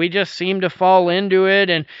sin, and we just seem to fall into it,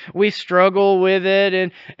 and we struggle with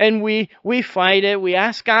it, and we fight it. We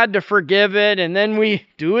ask God to forgive it, and then we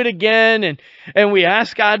do it again, and we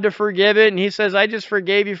ask God to forgive it, and He says, "I just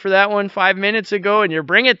forgave you for that one 5 minutes ago, and you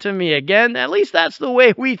bring it to me again." At least that's the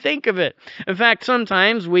way we think of it. In fact,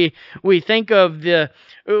 sometimes we think of the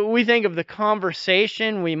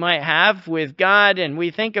conversation we might have with God, and we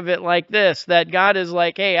think of it like this, that God is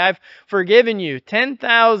like, "Hey, I've forgiven you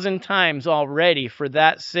 10,000 times already for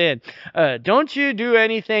that sin. Don't you do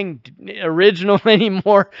anything original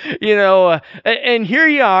anymore, and here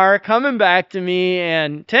you are coming back to me,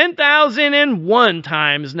 and 10,001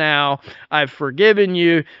 times now I've forgiven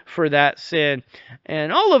you for that sin."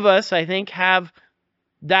 And all of us, I think, have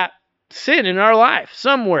that sin in our life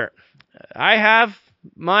somewhere. I have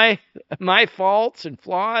my faults and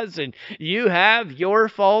flaws, and you have your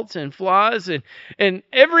faults and flaws, and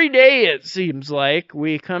every day it seems like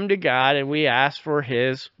we come to God and we ask for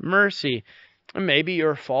His mercy. And maybe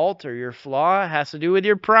your fault or your flaw has to do with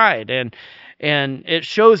your pride, and it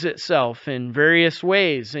shows itself in various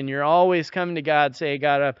ways, and you're always coming to God, say,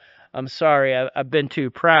 "God, I'm sorry, I've been too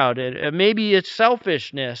proud." And maybe it's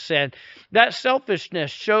selfishness, and that selfishness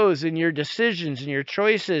shows in your decisions and your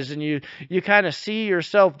choices, and you kind of see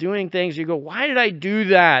yourself doing things. You go, "Why did I do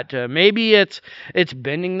that?" Maybe it's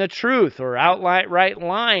bending the truth or outright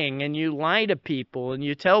lying, and you lie to people and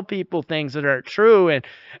you tell people things that aren't true, and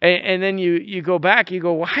then you go back, you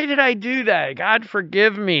go, "Why did I do that? God,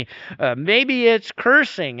 forgive me." Maybe it's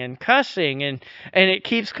cursing and cussing, and it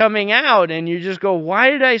keeps coming out, and you just go, "Why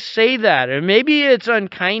did I say that?" Or maybe it's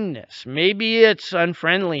unkindness, maybe it's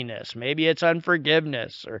unfriendliness, maybe it's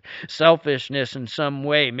unforgiveness or selfishness in some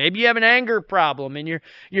way. Maybe you have an anger problem, and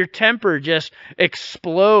your temper just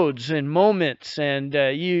explodes in moments, and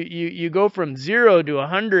you go from 0 to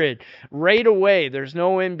 100 right away. There's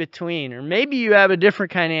no in between. Or maybe you have a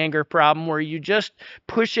different kind of anger problem where you just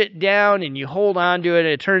push it down and you hold on to it, and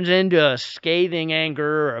it turns into a scathing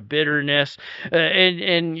anger or a bitterness,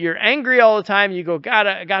 and you're angry all the time. You go,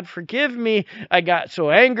 God, forgive me. I got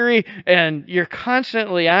so angry," and you're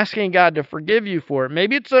constantly asking God to forgive you for it.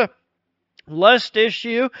 Maybe it's a lust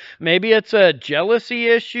issue, maybe it's a jealousy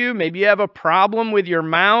issue, maybe you have a problem with your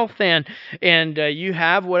mouth and you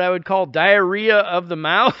have what I would call diarrhea of the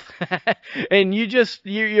mouth and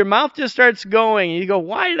your mouth just starts going. You go,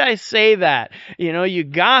 why did I say that? You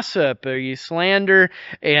gossip or you slander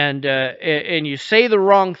and you say the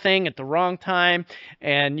wrong thing at the wrong time,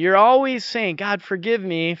 and you're always saying, God, forgive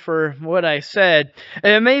me for what I said.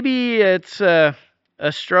 And maybe it's a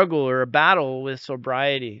struggle or a battle with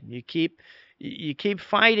sobriety. You keep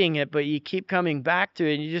fighting it, but you keep coming back to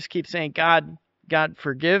it, and you just keep saying, God,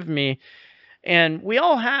 forgive me. And we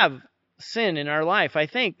all have sin in our life. I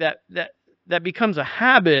think that becomes a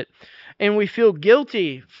habit, and we feel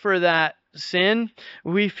guilty for that sin.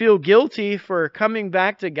 We feel guilty for coming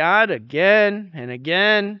back to God again and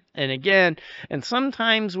again and again. And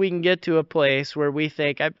sometimes we can get to a place where we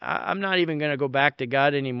think, I'm not even going to go back to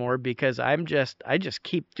God anymore because I just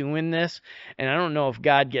keep doing this. And I don't know if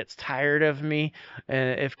God gets tired of me,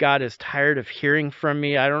 if God is tired of hearing from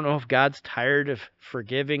me. I don't know if God's tired of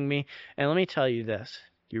forgiving me. And let me tell you this.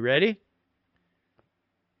 You ready?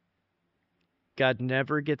 God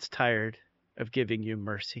never gets tired of giving you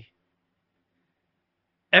mercy.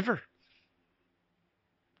 Ever.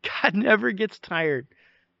 God never gets tired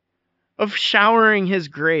of showering His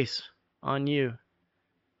grace on you.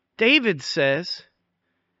 David says,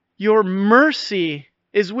 your mercy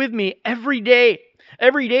is with me every day.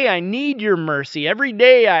 Every day I need your mercy. Every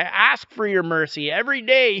day I ask for your mercy. Every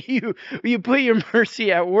day you put your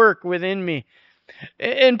mercy at work within me.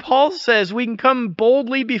 And Paul says we can come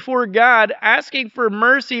boldly before God asking for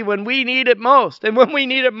mercy when we need it most. And when we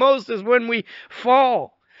need it most is when we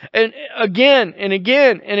fall. And again and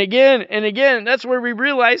again and again and again, that's where we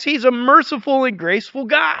realize He's a merciful and graceful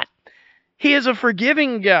God. He is a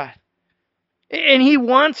forgiving God. And He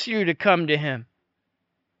wants you to come to Him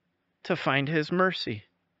to find His mercy.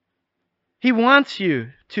 He wants you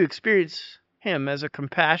to experience Him as a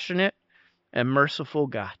compassionate and merciful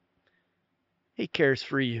God. He cares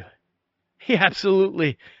for you. He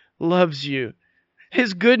absolutely loves you.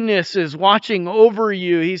 His goodness is watching over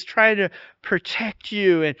you. He's trying to protect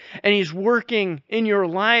you, and He's working in your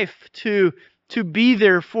life to be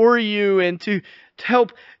there for you and to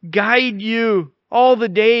help guide you all the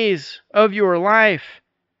days of your life.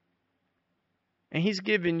 And He's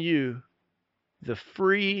given you the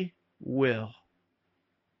free will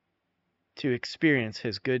to experience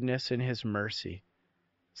His goodness and His mercy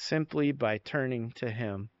simply by turning to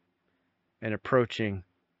Him and approaching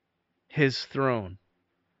His throne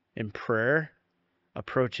in prayer,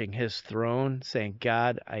 approaching His throne saying,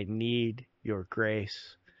 God, I need your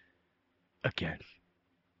grace again.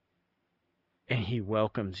 And He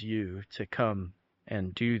welcomes you to come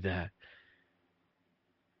and do that.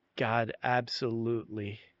 God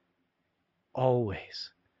absolutely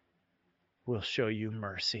always will show you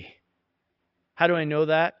mercy. How do I know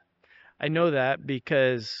that? I know that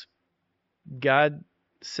because God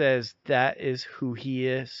says that is who He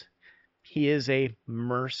is. He is a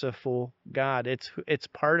merciful God. It's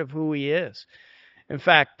part of who He is. In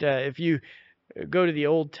fact, if you go to the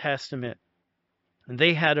Old Testament,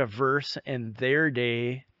 they had a verse in their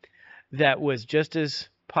day that was just as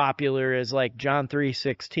popular as like John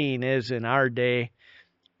 3:16 is in our day.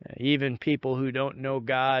 Even people who don't know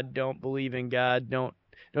God, don't believe in God, don't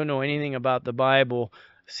know anything about the Bible,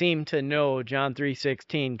 seem to know John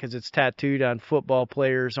 3:16 because it's tattooed on football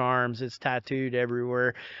players' arms. It's tattooed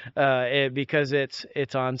everywhere because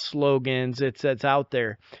it's on slogans. It's out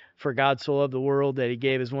there. For God so loved the world that He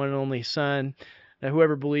gave His one and only Son, that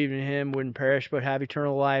whoever believed in Him wouldn't perish but have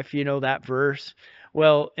eternal life. You know that verse.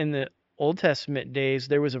 Well, in the Old Testament days,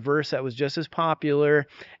 there was a verse that was just as popular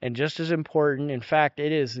and just as important. In fact,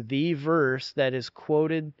 it is the verse that is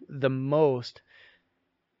quoted the most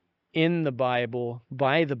in the Bible,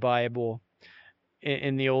 by the Bible,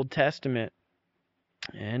 in the Old Testament.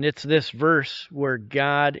 And it's this verse where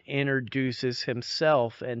God introduces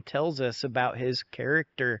Himself and tells us about His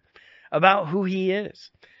character, about who He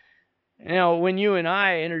is. Now, when you and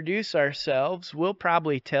I introduce ourselves, we'll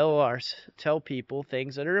probably tell people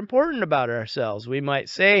things that are important about ourselves. We might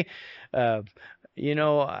say,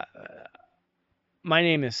 my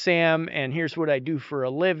name is Sam, and here's what I do for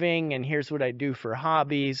a living, and here's what I do for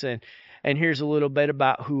hobbies, and here's a little bit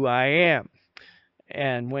about who I am.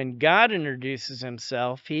 And when God introduces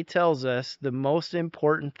Himself, He tells us the most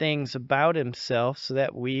important things about Himself so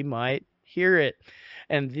that we might hear it.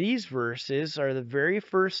 And these verses are the very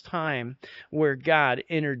first time where God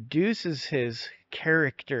introduces His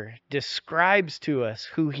character, describes to us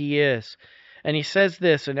who He is. And He says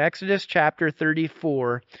this in Exodus chapter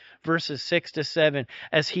 34, verses 6 to 7,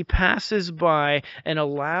 as he passes by and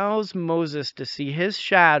allows Moses to see his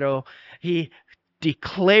shadow, he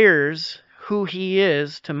declares who he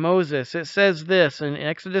is to Moses. It says this in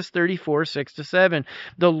Exodus 34, 6 to 7.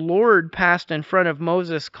 The Lord passed in front of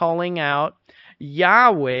Moses, calling out,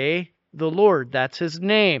 Yahweh, the Lord. That's his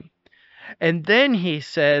name. And then he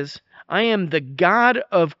says, I am the God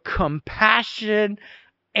of compassion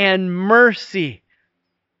and mercy.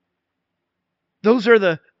 Those are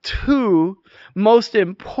the two most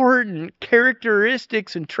important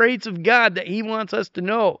characteristics and traits of God that he wants us to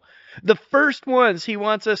know. The first ones he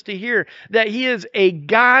wants us to hear, that he is a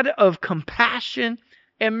God of compassion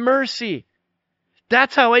and mercy.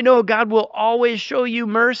 That's how I know God will always show you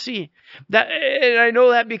mercy. And I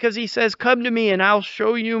know that because he says, come to me and I'll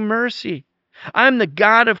show you mercy. I'm the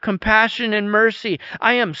God of compassion and mercy.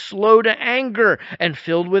 I am slow to anger and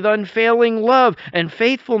filled with unfailing love and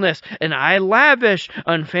faithfulness. And I lavish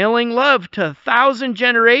unfailing love to 1,000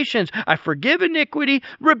 generations. I forgive iniquity,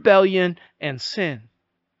 rebellion, and sin.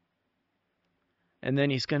 And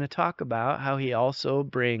then he's going to talk about how he also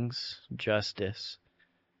brings justice.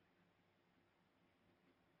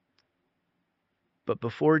 But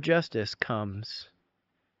before justice comes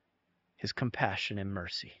his compassion and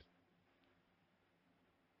mercy.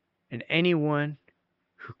 And anyone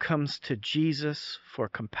who comes to Jesus for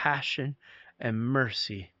compassion and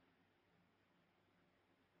mercy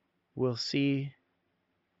will see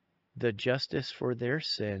the justice for their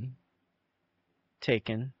sin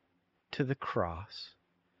taken to the cross,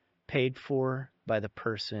 paid for by the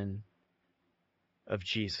person of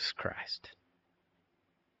Jesus Christ.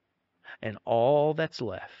 And all that's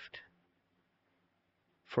left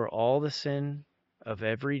for all the sin of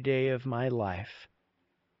every day of my life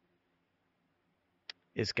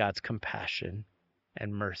is God's compassion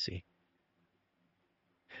and mercy.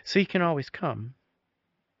 So you can always come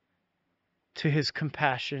to his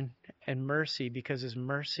compassion and mercy because his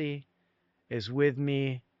mercy is with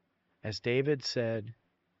me, as David said,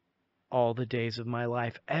 all the days of my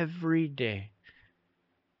life, every day.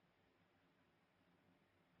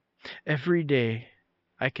 Every day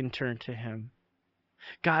I can turn to him.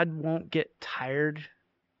 God won't get tired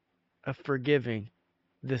of forgiving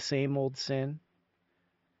the same old sin.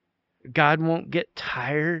 God won't get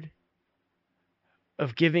tired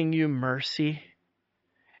of giving you mercy.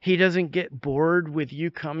 He doesn't get bored with you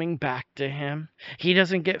coming back to him. He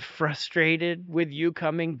doesn't get frustrated with you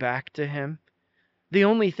coming back to him. The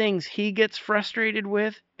only things he gets frustrated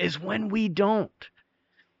with is when we don't.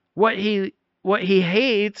 What he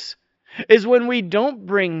hates is when we don't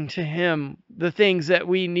bring to him the things that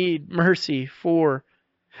we need mercy for.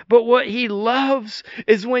 But what he loves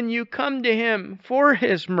is when you come to him for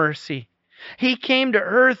his mercy. He came to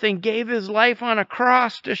earth and gave his life on a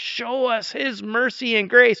cross to show us his mercy and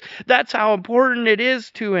grace. That's how important it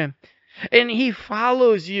is to him. And he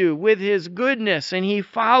follows you with his goodness, and he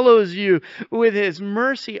follows you with his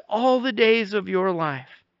mercy all the days of your life.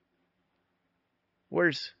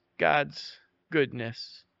 Where's God's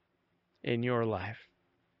goodness in your life?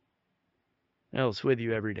 Well, it's with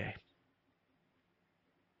you every day.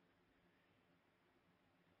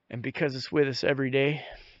 And because it's with us every day,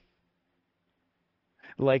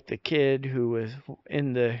 like the kid who was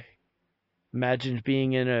imagined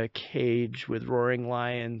being in a cage with roaring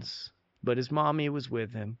lions, but his mommy was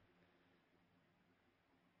with him.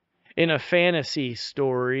 In a fantasy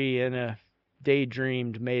story, in a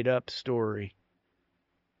daydreamed, made-up story.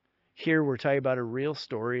 Here we're talking about a real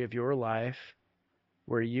story of your life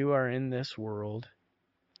where you are in this world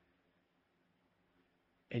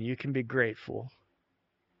and you can be grateful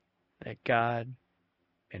that God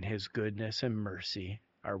and his goodness and mercy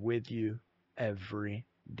are with you every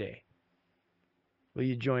day. Will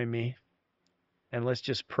you join me? And let's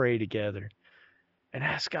just pray together and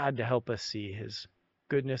ask God to help us see his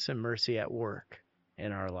goodness and mercy at work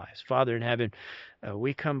in our lives. Father in heaven,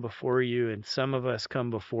 we come before you, and some of us come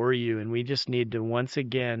before you, and we just need to once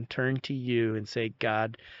again turn to you and say,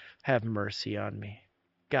 God, have mercy on me.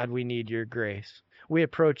 God, we need your grace. We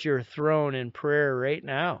approach your throne in prayer right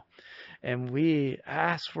now, and we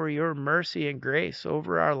ask for your mercy and grace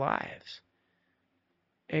over our lives.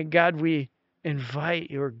 And God, we invite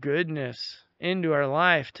your goodness into our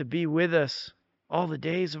life to be with us all the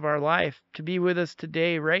days of our life, to be with us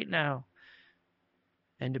today, right now,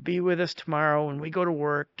 and to be with us tomorrow when we go to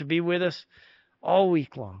work, to be with us all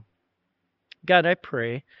week long. God, I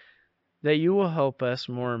pray that you will help us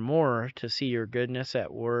more and more to see your goodness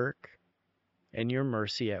at work and your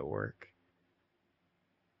mercy at work,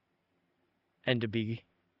 and to be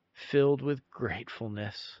filled with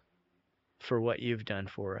gratefulness for what you've done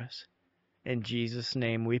for us. In Jesus'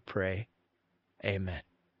 name we pray. Amen.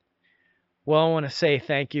 Well, I want to say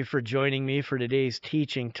thank you for joining me for today's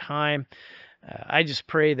teaching time. I just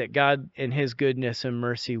pray that God in His goodness and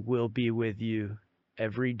mercy will be with you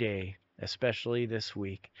every day, especially this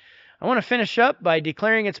week. I want to finish up by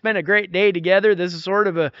declaring it's been a great day together. This is sort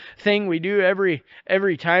of a thing we do every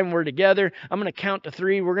time we're together. I'm going to count to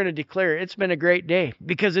 3. We're going to declare it's been a great day,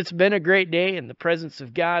 because it's been a great day in the presence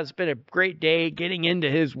of God. It's been a great day getting into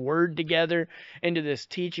His Word together, into this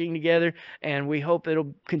teaching together, and we hope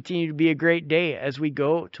it'll continue to be a great day as we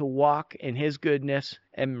go to walk in His goodness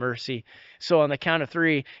and mercy. So on the count of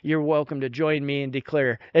 3, you're welcome to join me and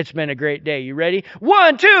declare it's been a great day. You ready?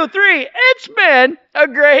 1, 2, 3. It's been a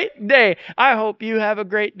great day. I hope you have a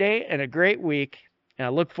great day and a great week. And I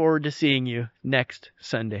look forward to seeing you next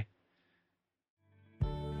Sunday.